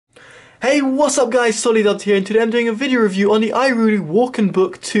Hey, what's up guys, Totallydubbed here, and today I'm doing a video review on the iRULU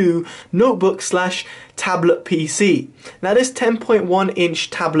Walknbook 2 notebook slash tablet PC. Now this 10.1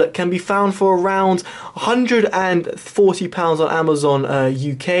 inch tablet can be found for around £140 on Amazon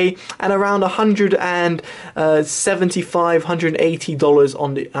UK and around $175, $180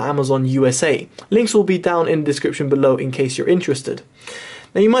 on the Amazon USA. Links will be down in the description below in case you're interested.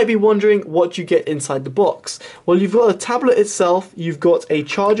 Now you might be wondering what you get inside the box. Well, you've got a tablet itself, you've got a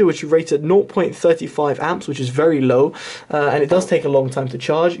charger which you rate at 0.35 amps, which is very low, and it does take a long time to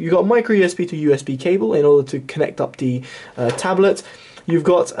charge. You've got micro USB to USB cable in order to connect up the tablet. You've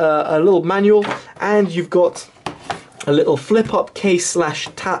got a little manual, and you've got a little flip-up case slash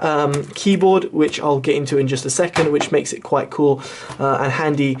keyboard, which I'll get into in just a second, which makes it quite cool and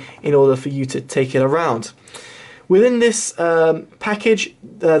handy in order for you to take it around. Within this package,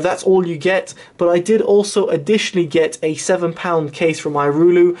 that's all you get, but I did also additionally get a £7 case from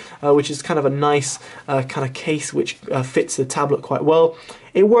iRULU, which is kind of a nice kind of case which fits the tablet quite well.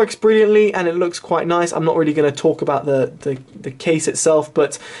 It works brilliantly and it looks quite nice. I'm not really going to talk about the case itself,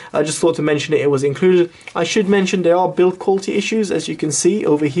 but I just thought to mention it was included. I should mention there are build quality issues, as you can see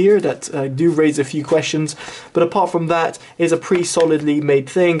over here, that do raise a few questions, but apart from that, it's a pretty solidly made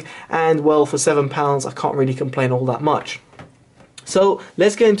thing, and well, for £7 I can't really complain all that much. So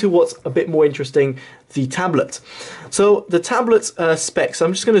let's get into what's a bit more interesting, the tablet. So the tablet's specs,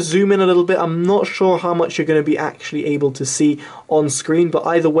 I'm just going to zoom in a little bit. I'm not sure how much you're going to be actually able to see on screen, but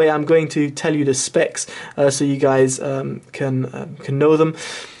either way I'm going to tell you the specs so you guys can know them.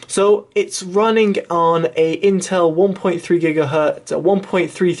 So it's running on a Intel 1.33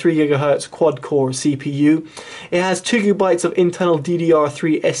 GHz quad-core CPU. It has 2 GB of internal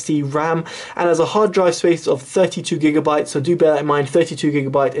DDR3 SD RAM and has a hard drive space of 32 GB. So do bear that in mind, 32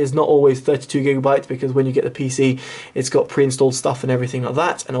 GB is not always 32 GB, because when you get the PC, it's got pre-installed stuff and everything like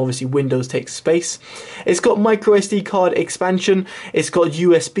that, and obviously Windows takes space. It's got micro SD card expansion. It's got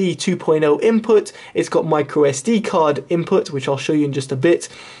USB 2.0 input. It's got micro SD card input, which I'll show you in just a bit.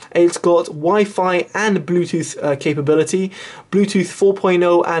 It's got Wi-Fi and Bluetooth capability, Bluetooth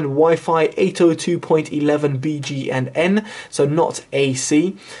 4.0 and Wi-Fi 802.11 BG and N, so not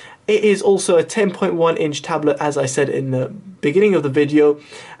AC. It is also a 10.1 inch tablet, as I said in the beginning of the video,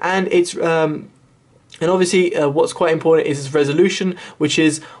 and it's and obviously what's quite important is its resolution, which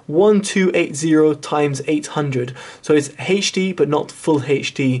is 1280 x 800. So it's HD but not full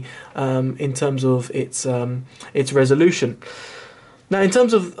HD in terms of its resolution. Now, in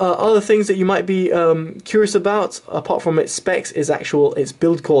terms of other things that you might be curious about, apart from its specs, is its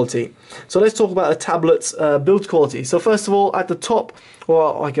build quality. So let's talk about a tablet's build quality. So first of all, at the top,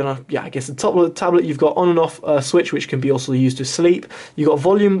 or I guess the top of the tablet, you've got on and off switch, which can be also used to sleep. You've got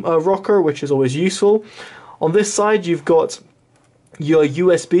volume rocker, which is always useful. On this side, you've got your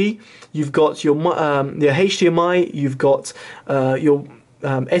USB, you've got your HDMI, you've got your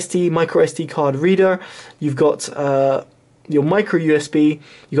micro SD card reader, you've got your micro USB,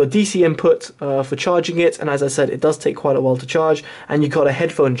 you've got DC input for charging it, and as I said, it does take quite a while to charge, and you've got a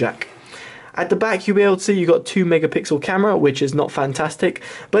headphone jack. At the back, you'll be able to see you've got 2 megapixel camera, which is not fantastic,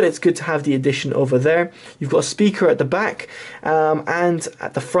 but it's good to have the addition over there. You've got a speaker at the back, and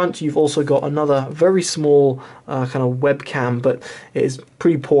at the front you've also got another very small kind of webcam, but it is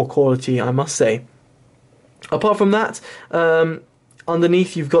pretty poor quality, I must say. Apart from that,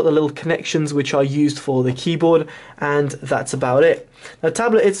 underneath you've got the little connections which are used for the keyboard, and that's about it. Now, the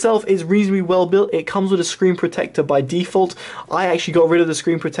tablet itself is reasonably well built. It comes with a screen protector by default. I actually got rid of the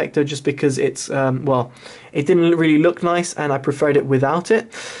screen protector just because it's well, it didn't really look nice and I preferred it without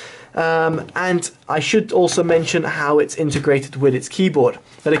it. And I should also mention how it's integrated with its keyboard.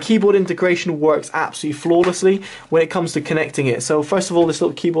 Now, the keyboard integration works absolutely flawlessly when it comes to connecting it. So first of all, this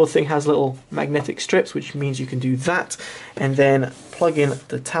little keyboard thing has little magnetic strips, which means you can do that, and then plug in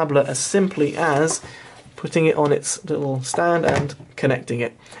the tablet as simply as putting it on its little stand and connecting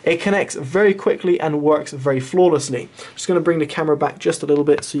it. It connects very quickly and works very flawlessly. I'm just going to bring the camera back just a little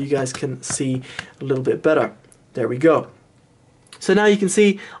bit so you guys can see a little bit better. There we go. So now you can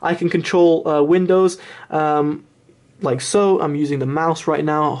see I can control windows like so. I'm using the mouse right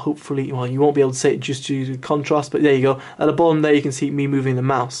now. Hopefully, well, you won't be able to see it just due to contrast, but there you go. At the bottom there you can see me moving the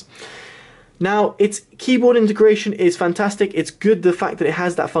mouse. Now, its keyboard integration is fantastic. It's good, the fact that it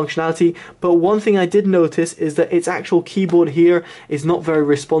has that functionality, but one thing I did notice is that its actual keyboard here is not very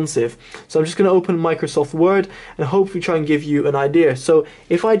responsive. So I'm just going to open Microsoft Word and hopefully try and give you an idea. So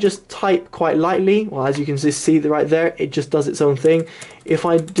if I just type quite lightly, well, as you can just see right there, it just does its own thing. If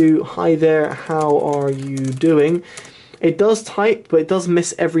I do, hi there, how are you doing? It does type, but it does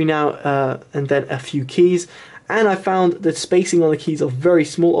miss every now and then a few keys. and I found the spacing on the keys are very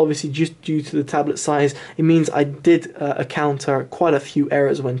small, obviously just due to the tablet size. It means I did encounter quite a few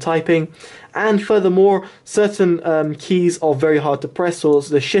errors when typing. And furthermore, certain keys are very hard to press. So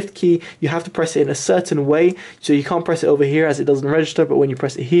the shift key, you have to press it in a certain way. So you can't press it over here as it doesn't register, but when you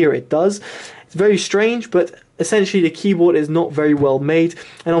press it here, it does. It's very strange, but essentially the keyboard is not very well made,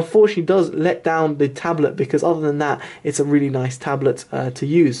 and unfortunately does let down the tablet, because other than that, it's a really nice tablet to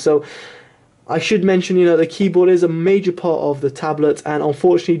use. So I should mention, you know, the keyboard is a major part of the tablet, and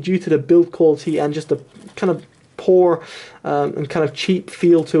unfortunately due to the build quality and just the kind of poor and kind of cheap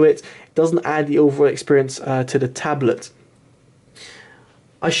feel to it, doesn't add the overall experience to the tablet.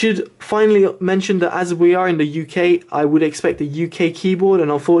 I should finally mention that as we are in the UK, I would expect a UK keyboard, and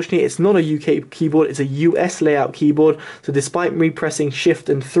unfortunately it's not a UK keyboard, it's a US layout keyboard. So despite me pressing Shift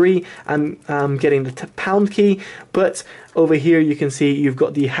and 3, I'm getting the pound key, but over here you can see you've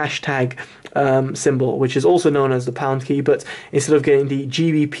got the hashtag symbol, which is also known as the pound key, but instead of getting the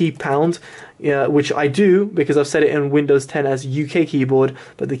GBP pound, which I do because I've set it in Windows 10 as UK keyboard,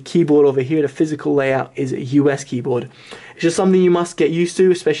 but the keyboard over here, the physical layout, is a US keyboard. It's just something you must get used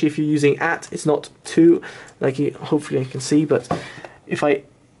to, especially if you're using it's not 2, like hopefully you can see, but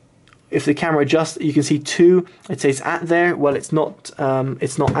if the camera adjusts, you can see 2. It says at there. Well, it's not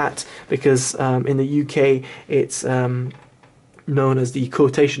at, because in the UK it's known as the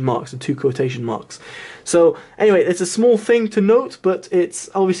quotation marks, the 2 quotation marks. So anyway, it's a small thing to note, but it's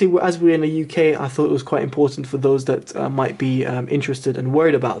obviously, as we're in the UK, I thought it was quite important for those that might be interested and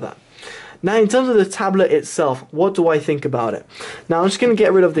worried about that. Now, in terms of the tablet itself, what do I think about it? Now, I'm just going to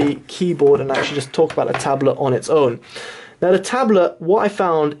get rid of the keyboard and actually just talk about the tablet on its own. Now, the tablet, what I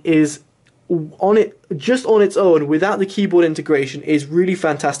found is just on its own, without the keyboard integration, is really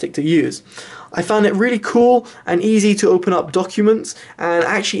fantastic to use. I found it really cool and easy to open up documents and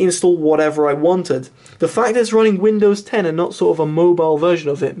actually install whatever I wanted. The fact that it's running Windows 10 and not sort of a mobile version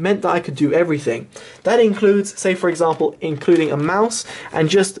of it meant that I could do everything. That includes, say for example, including a mouse and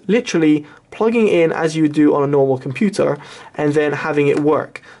just literally plugging in as you would do on a normal computer and then having it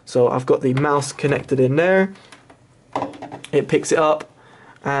work. So I've got the mouse connected in there, it picks it up,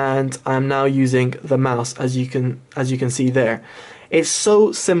 and I'm now using the mouse as you can see there. It's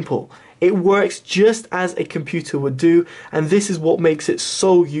so simple. It works just as a computer would do, and this is what makes it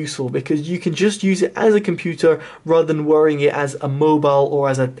so useful, because you can just use it as a computer rather than worrying it as a mobile or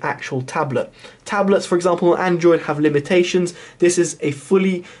as an actual tablet. Tablets, for example, on Android have limitations. This is a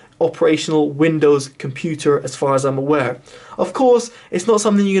fully operational Windows computer as far as I'm aware. Of course, it's not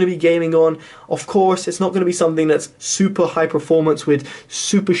something you're going to be gaming on. Of course, it's not going to be something that's super high performance with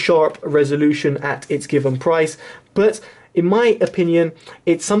super sharp resolution at its given price, but in my opinion,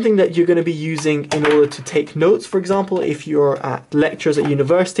 it's something that you're going to be using in order to take notes, for example, if you're at lectures at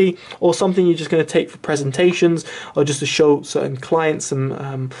university, or something you're just going to take for presentations, or just to show certain clients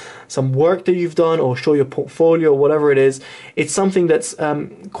some work that you've done, or show your portfolio, or whatever it is. It's something that's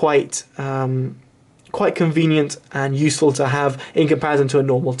quite convenient and useful to have in comparison to a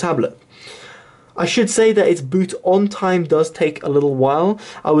normal tablet. I should say that its boot on time does take a little while.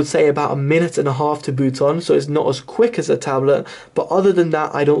 I would say about 1.5 minutes to boot on, so it's not as quick as a tablet, but other than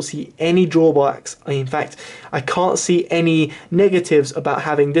that I don't see any drawbacks. In fact, I can't see any negatives about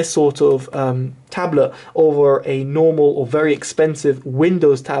having this sort of tablet over a normal or very expensive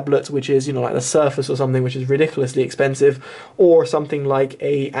Windows tablet, which is, you know, like the Surface or something, which is ridiculously expensive, or something like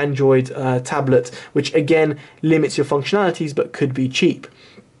a Android tablet, which again limits your functionalities but could be cheap.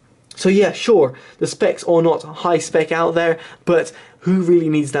 So yeah, sure, the specs are not high spec out there, but who really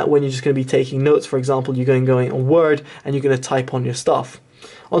needs that when you're just going to be taking notes? For example, you're going on Word and you're going to type on your stuff.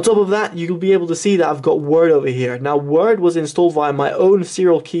 On top of that, you'll be able to see that I've got Word over here. Now, Word was installed via my own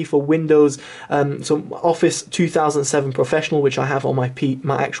serial key for Windows, so Office 2007 Professional, which I have on my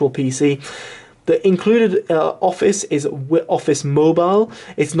actual PC. The included Office is Office Mobile.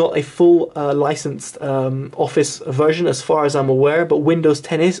 It's not a full licensed Office version as far as I'm aware, but Windows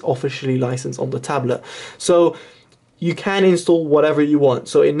 10 is officially licensed on the tablet. So you can install whatever you want.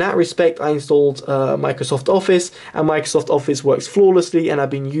 So in that respect, I installed Microsoft Office, and Microsoft Office works flawlessly, and I've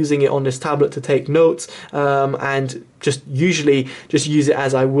been using it on this tablet to take notes and usually just use it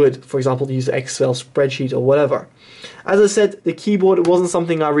as I would, for example, to use an Excel spreadsheet or whatever. As I said, the keyboard wasn't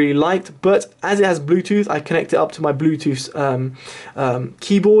something I really liked, but as it has Bluetooth, I connect it up to my Bluetooth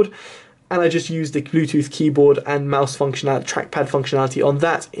keyboard, and I just use the Bluetooth keyboard and mouse functionality, trackpad functionality on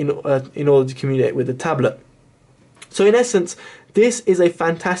that in order to communicate with the tablet. So in essence, This is a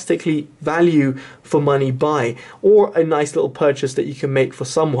fantastically value for money buy, or a nice little purchase that you can make for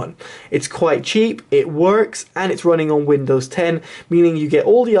someone. It's quite cheap, it works, and it's running on Windows 10, meaning you get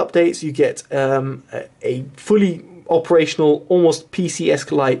all the updates, you get a fully operational, almost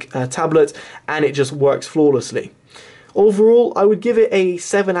PC-esque like tablet, and it just works flawlessly. Overall, I would give it a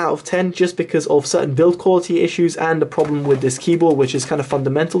 7 out of 10 just because of certain build quality issues and the problem with this keyboard, which is kind of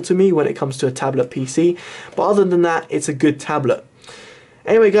fundamental to me when it comes to a tablet PC. But other than that, it's a good tablet.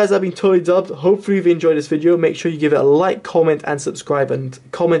 Anyway guys, I've been Totally Dubbed. Hopefully you've enjoyed this video. Make sure you give it a like, comment and subscribe, and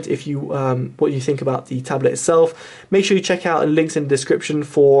comment if you what you think about the tablet itself. Make sure you check out the links in the description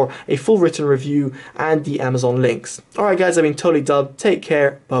for a full written review and the Amazon links. Alright guys, I've been Totally Dubbed. Take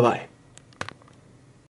care. Bye bye.